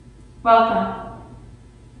Welcome.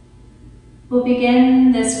 We'll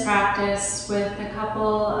begin this practice with a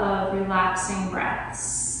couple of relaxing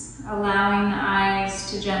breaths, allowing the eyes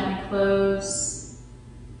to gently close.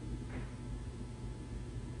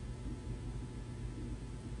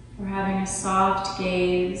 We're having a soft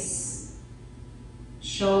gaze,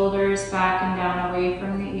 shoulders back and down away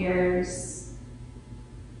from the ears.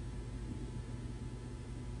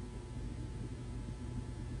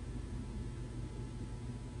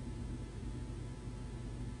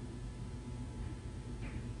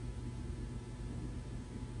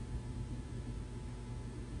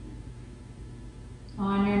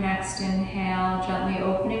 On your next inhale, gently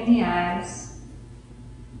opening the eyes.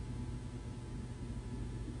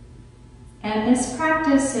 And this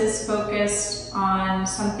practice is focused on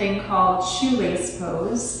something called shoelace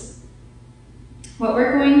pose. What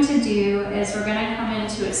we're going to do is we're going to come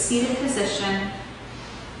into a seated position,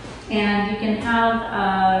 and you can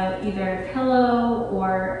have either a pillow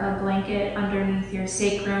or a blanket underneath your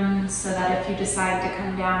sacrum so that if you decide to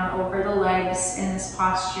come down over the legs in this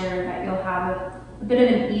posture, that you'll have a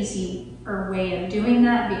bit of an easier way of doing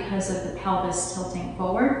that because of the pelvis tilting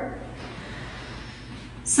forward.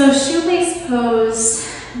 So shoelace pose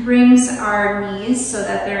brings our knees so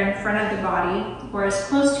that they're in front of the body or as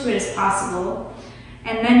close to it as possible.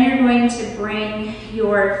 And then you're going to bring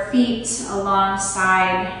your feet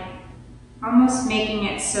alongside, almost making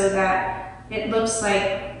it so that it looks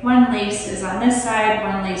like one lace is on this side,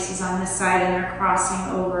 one lace is on this side, and they're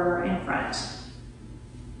crossing over in front.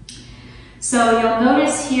 So you'll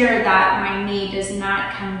notice here that my knee does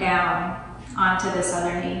not come down onto this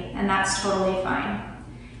other knee, and that's totally fine.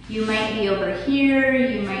 You might be over here,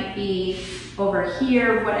 you might be over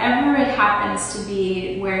here, whatever it happens to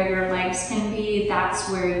be where your legs can be, that's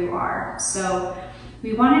where you are. So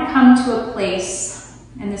we want to come to a place,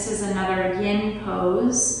 and this is another yin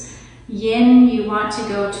pose. Yin, you want to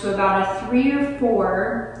go to about a 3 or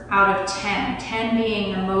 4 out of 10. 10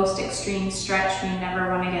 being the most extreme stretch. We never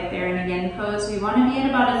want to get there in a yin pose. We want to be at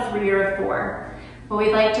about a 3 or a 4. What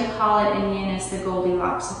we like to call it in yin is the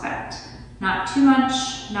Goldilocks effect. Not too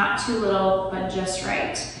much, not too little, but just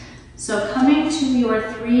right. So coming to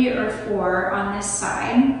your 3 or 4 on this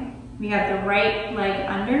side, we have the right leg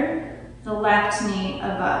under, the left knee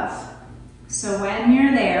above. So when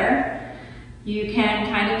you're there, you can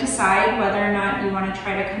kind of decide whether or not you want to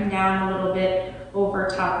try to come down a little bit over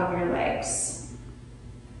top of your legs.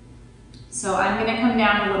 So I'm going to come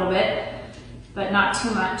down a little bit, but not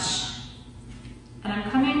too much. And I'm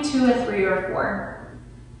coming to a 3 or 4.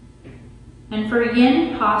 And for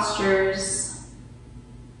yin postures,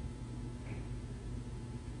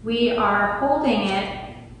 we are holding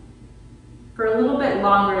it for a little bit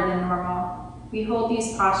longer than normal. We hold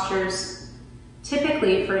these postures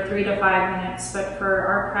typically for 3 to 5 minutes, but for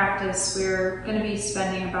our practice, we're going to be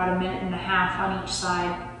spending about 1.5 minutes on each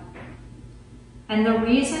side. And the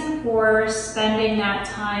reason for spending that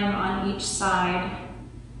time on each side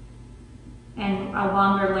and a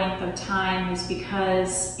longer length of time is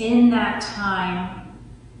because in that time,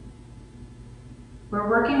 we're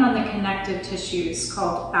working on the connective tissues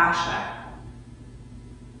called fascia.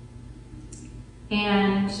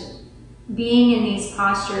 And being in these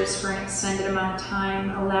postures for an extended amount of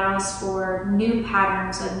time allows for new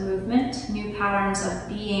patterns of movement, new patterns of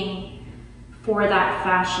being for that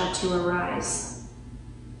fascia to arise.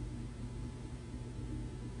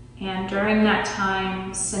 And during that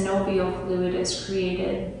time, synovial fluid is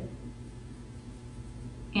created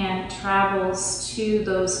and travels to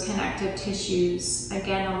those connective tissues,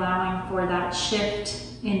 again allowing for that shift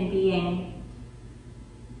in being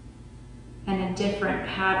and a different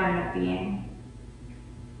pattern of being.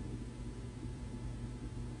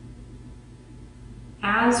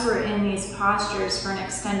 As we're in these postures for an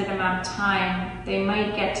extended amount of time, they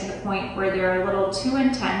might get to the point where they're a little too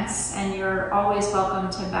intense, and you're always welcome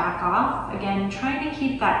to back off. Again, trying to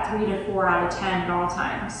keep that 3 to 4 out of 10 at all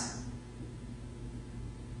times.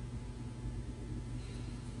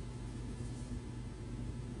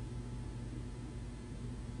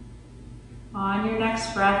 On your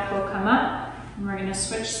next breath, we'll come up and we're going to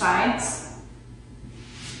switch sides.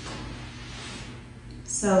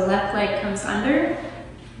 So left leg comes under,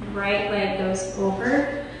 right leg goes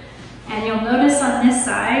over. And you'll notice on this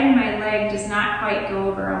side, my leg does not quite go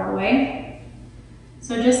over all the way.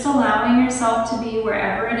 So just allowing yourself to be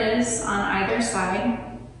wherever it is on either side.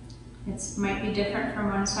 It might be different from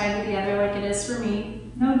one side to the other like it is for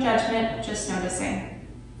me. No judgment, just noticing.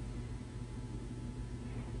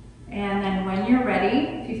 And then when you're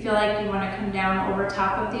ready, if you feel like you want to come down over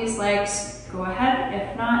top of these legs, go ahead.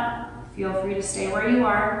 If not, feel free to stay where you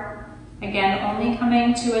are. Again, only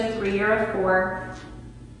coming to a 3 or a 4.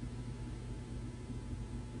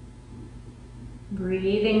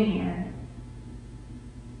 Breathing here.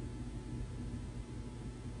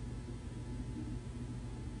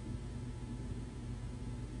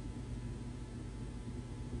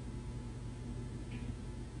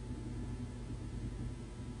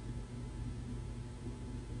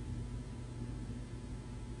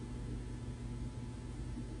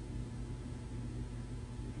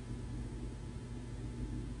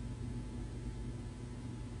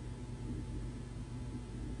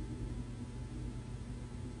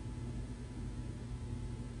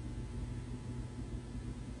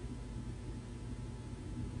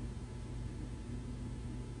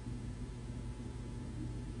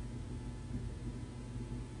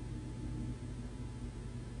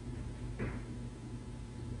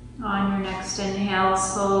 On your next inhale,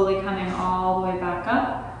 slowly coming all the way back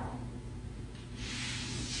up.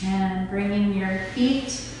 And bringing your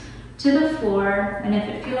feet to the floor. And if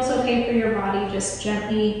it feels okay for your body, just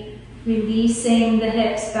gently releasing the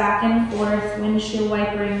hips back and forth, windshield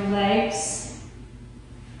wipering the legs.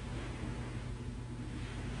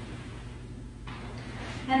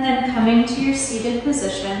 And then coming to your seated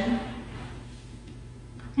position.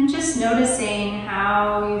 And just noticing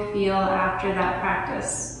how you feel after that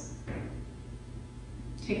practice.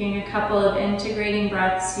 Taking a couple of integrating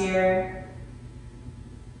breaths here.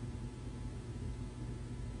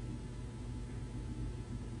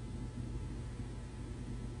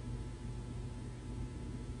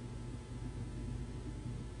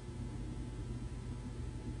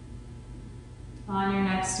 On your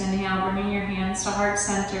next inhale, bringing your hands to heart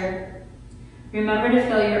center. Remember to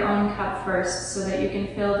fill your own cup first so that you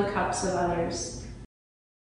can fill the cups of others.